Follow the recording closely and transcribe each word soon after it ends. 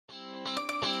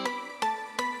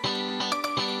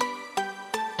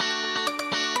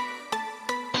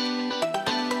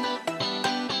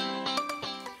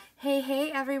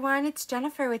everyone, it's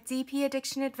Jennifer with DP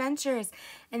Addiction Adventures,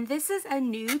 and this is a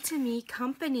new to me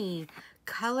company,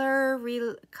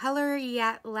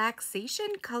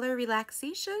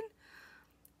 Colorelaxation.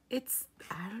 It's,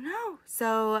 I don't know.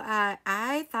 So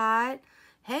I thought,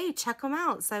 hey, check them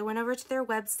out. So I went over to their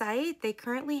website. They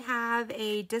currently have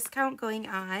a discount going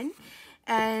on.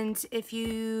 And if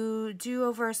you do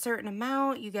over a certain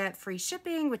amount, you get free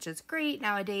shipping, which is great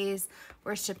nowadays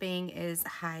where shipping is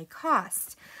high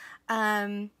cost.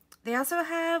 They also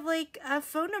have like a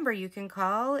phone number you can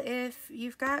call if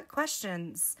you've got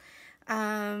questions.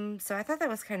 So I thought that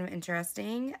was kind of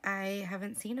interesting. I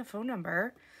haven't seen a phone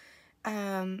number.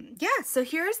 Yeah, so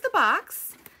here's the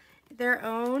box. Their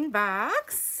own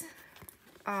box.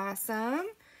 Awesome.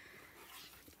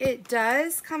 It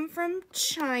does come from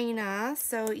China,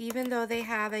 so even though they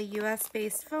have a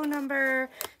US-based phone number,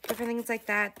 different things like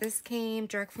that, this came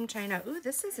direct from China. Ooh,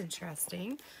 this is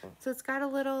interesting. So it's got a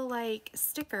little like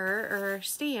sticker or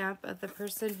stamp of the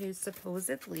person who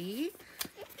supposedly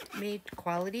made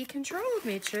quality control,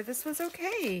 made sure this was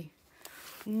okay.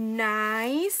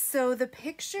 Nice. So the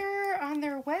picture on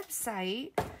their website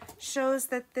shows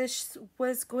that this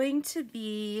was going to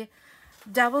be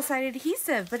double-sided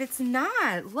adhesive, but it's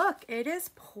not. Look, it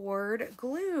is poured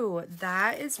glue.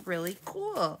 That is really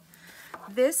cool.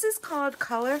 This is called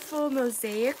Colorful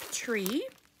Mosaic Tree.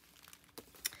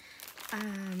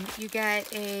 You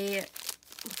get a,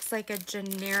 looks like a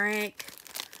generic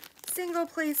single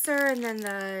placer, and then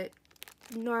the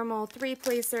normal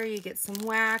 3-placer. You get some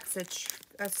wax,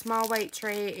 a small white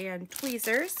tray, and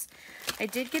tweezers. I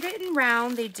did get it in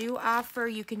round. They do offer,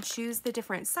 you can choose the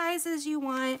different sizes you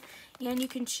want, and you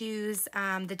can choose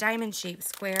the diamond shape,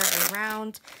 square or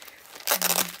round.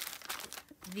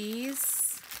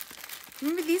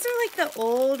 Remember, these are like the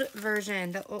old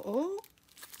version.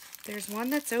 There's one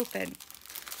that's open.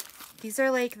 These are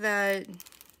like I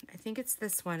think it's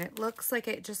this one. It looks like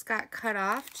it just got cut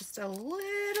off just a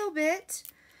little bit.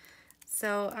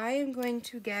 So I am going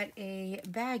to get a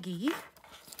baggie.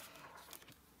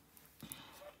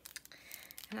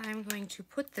 And I'm going to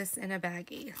put this in a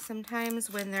baggie.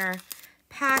 Sometimes when they're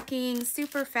packing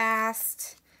super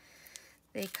fast,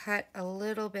 they cut a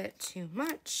little bit too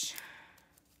much.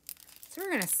 So we're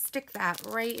going to stick that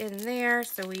right in there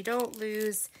so we don't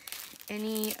lose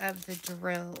any of the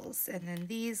drills. And then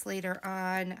these later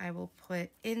on I will put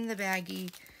in the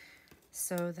baggie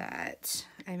so that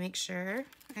I make sure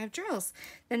I have drills.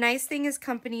 The nice thing is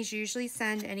companies usually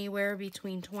send anywhere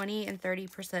between 20 and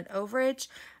 30% overage.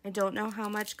 I don't know how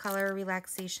much Color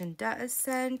Relaxation does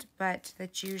send, but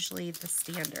that's usually the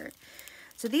standard.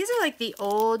 So these are like the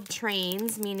old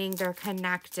trains, meaning they're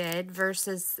connected,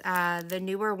 versus the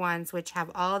newer ones, which have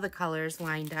all the colors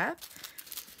lined up.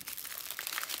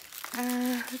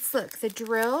 Let's look. The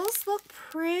drills look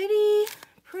pretty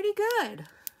good.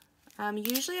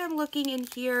 Usually I'm looking in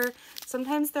here,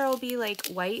 sometimes there will be like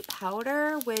white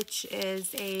powder, which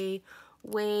is a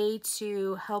way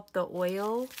to help the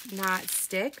oil not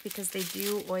stick because they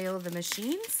do oil the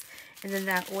machines, and then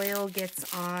that oil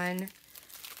gets on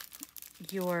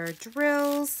your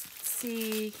drills. Let's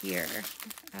see here.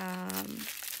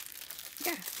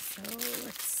 Yeah, so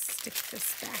let's stick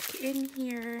this back in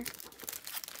here.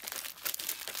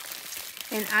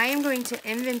 And I am going to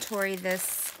inventory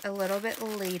this a little bit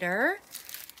later,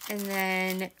 and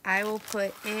then I will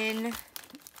put in,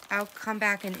 I'll come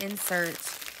back and insert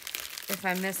if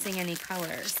I'm missing any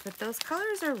colors. But those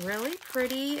colors are really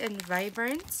pretty and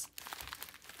vibrant.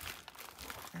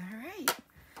 All right.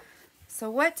 So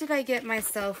what did I get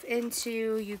myself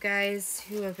into, you guys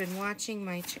who have been watching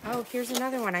my oh, here's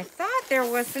another one. I thought there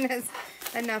wasn't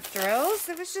enough drills.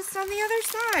 It was just on the other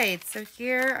side. So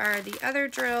here are the other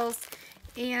drills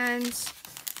and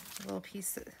a little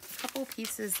piece, a couple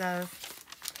pieces of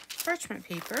parchment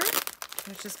paper,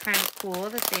 which is kind of cool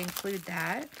that they include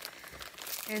that.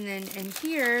 And then in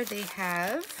here they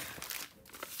have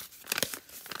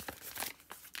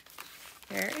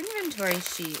their inventory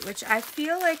sheet, which I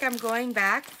feel like I'm going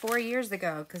back 4 years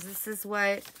ago, because this is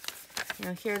what, you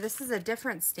know, here, this is a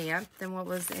different stamp than what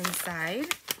was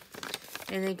inside.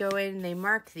 And they go in and they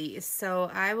mark these.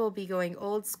 So I will be going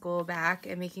old school back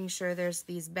and making sure there's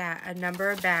these a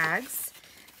number of bags.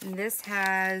 And this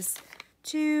has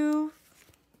 2,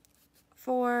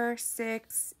 4,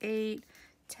 6, 8,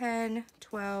 10,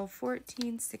 12,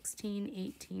 14, 16,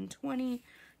 18, 20,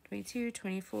 22,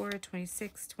 24,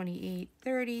 26, 28,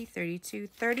 30, 32,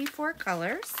 34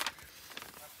 colors.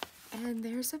 And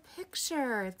there's a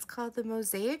picture. It's called the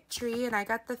Mosaic Tree, and I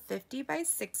got the 50 by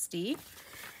 60.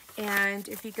 And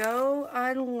if you go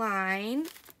online,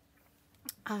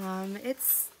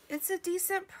 it's a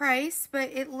decent price,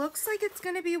 but it looks like it's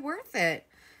going to be worth it.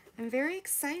 I'm very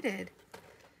excited.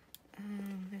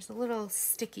 There's a little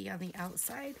sticky on the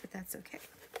outside, but that's okay.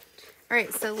 All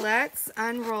right, so let's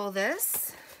unroll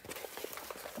this.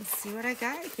 Let's see what I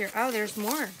got here. Oh, there's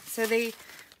more. So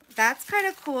that's kind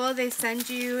of cool. They send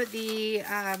you the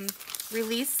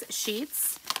release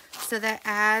sheets so that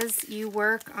as you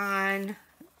work on,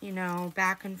 you know,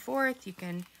 back and forth, you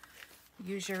can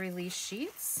use your release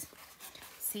sheets.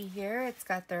 See here, it's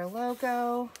got their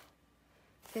logo,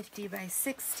 50 by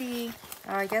 60.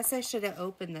 Oh, I guess I should have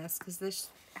opened this because this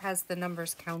has the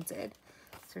numbers counted.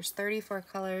 So there's 34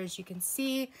 colors. You can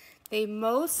see they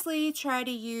mostly try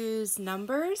to use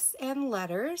numbers and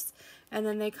letters, and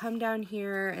then they come down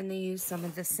here and they use some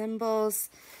of the symbols.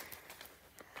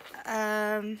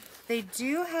 They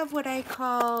do have what I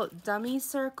call dummy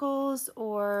circles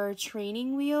or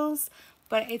training wheels,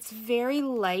 but it's very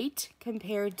light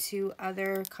compared to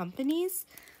other companies.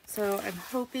 So I'm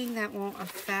hoping that won't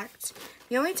affect.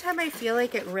 The only time I feel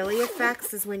like it really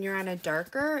affects is when you're on a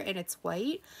darker and it's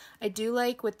white. I do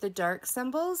like with the dark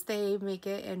symbols, they make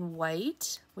it in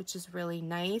white, which is really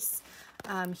nice.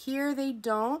 Here they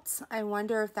don't. I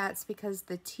wonder if that's because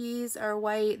the T's are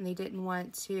white and they didn't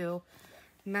want to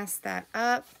mess that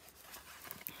up.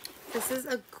 This is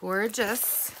a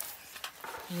gorgeous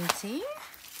painting.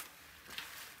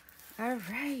 All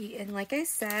right, and like I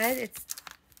said, it's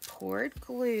poured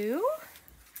glue,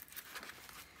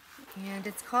 and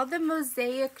it's called the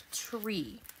Mosaic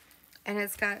Tree, and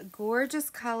it's got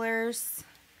gorgeous colors,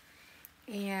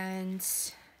 and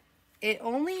it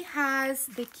only has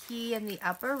the key in the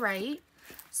upper right,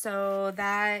 so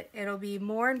that it'll be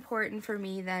more important for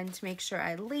me then to make sure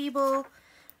I label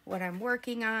what I'm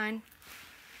working on.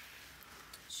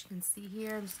 As you can see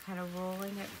here, I'm just kind of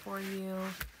rolling it for you.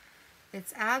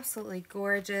 It's absolutely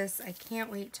gorgeous. I can't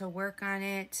wait to work on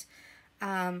it.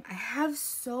 I have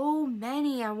so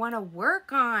many I want to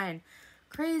work on.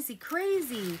 Crazy,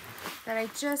 crazy. That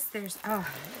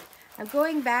I'm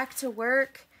going back to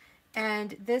work,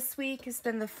 and this week has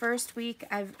been the first week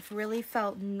I've really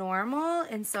felt normal,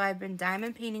 and so I've been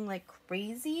diamond painting like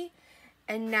crazy,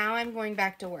 and now I'm going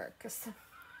back to work. So,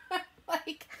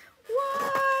 like,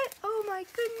 what? Oh my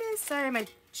goodness. Sorry, my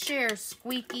chair's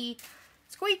squeaky.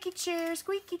 Squeaky chair,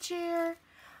 squeaky chair.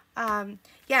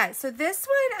 Yeah, so this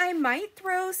one I might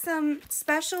throw some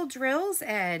special drills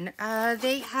in.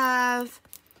 They have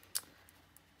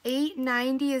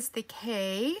 890 is the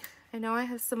K. I know I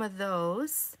have some of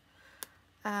those.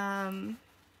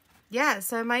 Yeah,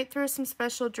 so I might throw some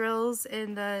special drills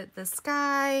in the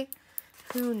sky.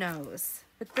 Who knows?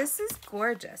 But this is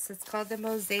gorgeous. It's called the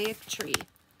Mosaic Tree.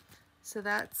 So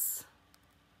that's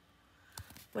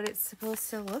what it's supposed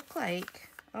to look like.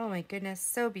 Oh my goodness,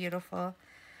 so beautiful.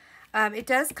 It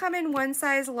does come in one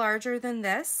size larger than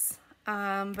this,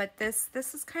 but this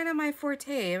is kind of my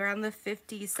forte, around the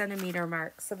 50 centimeter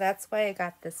mark, so that's why I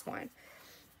got this one.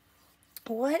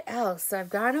 What else? So I've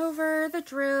gone over the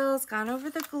drills, gone over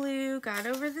the glue, gone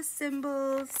over the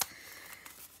symbols,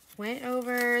 went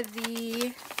over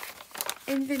the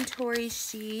inventory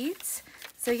sheet.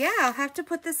 So yeah, I'll have to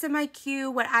put this in my queue.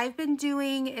 What I've been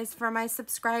doing is for my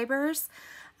subscribers,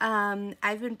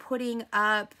 I've been putting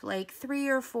up like 3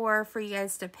 or 4 for you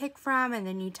guys to pick from, and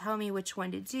then you tell me which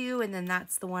one to do, and then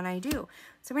that's the one I do.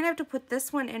 So I'm gonna have to put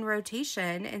this one in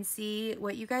rotation and see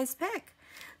what you guys pick.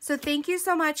 So thank you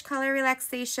so much, Color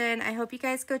Relaxation. I hope you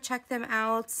guys go check them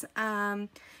out.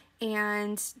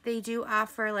 And they do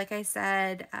offer, like I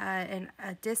said,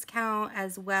 a discount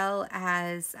as well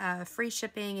as free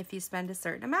shipping if you spend a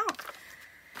certain amount.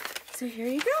 So here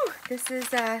you go. This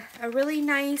is a really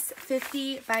nice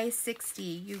 50 by 60.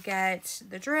 You get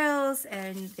the drills,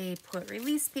 and they put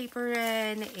release paper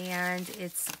in, and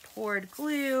it's poured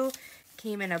glue.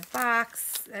 Came in a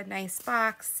box, a nice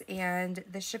box, and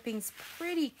the shipping's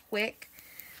pretty quick.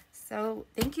 So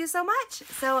thank you so much.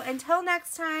 So until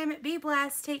next time, be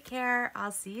blessed, take care.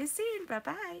 I'll see you soon.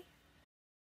 Bye-bye.